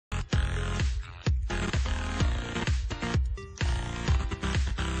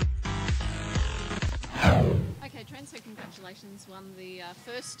so congratulations. Won the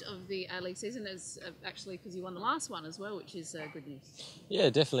first of the A-League season, as actually because you won the last one as well, which is good news. Yeah,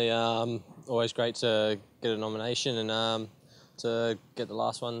 definitely. Always great to get a nomination and to get the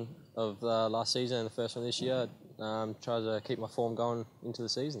last one of last season and the first one this year. Try to keep my form going into the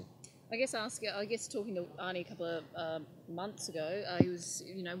season. I guess talking to Arnie a couple of months ago, he was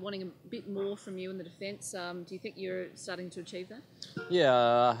wanting a bit more from you in the defence. Do you think you're starting to achieve that? Yeah,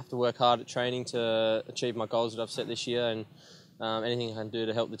 I have to work hard at training to achieve my goals that I've set this year, and anything I can do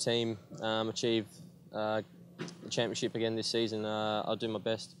to help the team achieve the championship again this season, I'll do my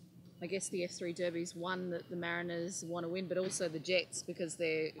best. I guess the F3 Derby's one that the Mariners want to win, but also the Jets because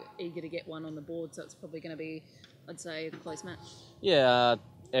they're eager to get one on the board, so it's probably going to be, I'd say, a close match. Yeah,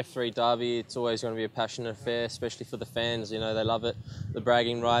 F3 Derby, it's always going to be a passionate affair, especially for the fans. They love it, the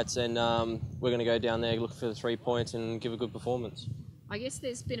bragging rights, and we're going to go down there, look for the 3 points and give a good performance. I guess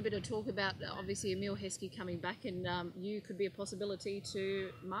there's been a bit of talk about, obviously, Emil Heskey coming back, and you could be a possibility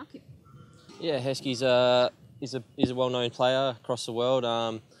to mark him. Yeah, Heskey's a well-known player across the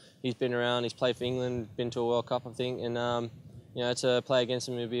world. He's been around, he's played for England, been to a World Cup, I think, and to play against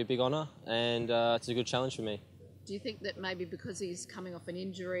him would be a big honour, and it's a good challenge for me. Do you think that maybe because he's coming off an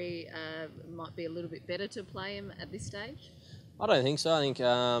injury, it might be a little bit better to play him at this stage? I don't think so. I think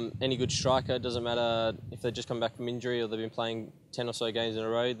any good striker, doesn't matter if they just come back from injury or they've been playing 10 or so games in a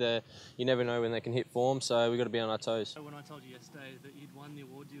row, you never know when they can hit form, so we've got to be on our toes. When I told you yesterday that you'd won the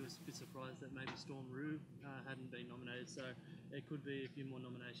award, you were a bit surprised that maybe Storm Rue hadn't been nominated, so it could be a few more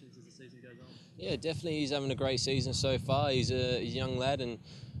nominations as the season goes on. Yeah, definitely. He's having a great season so far. He's a young lad, and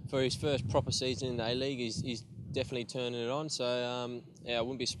for his first proper season in the A-League, he's definitely turning it on, so I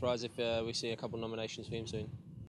wouldn't be surprised if we see a couple of nominations for him soon.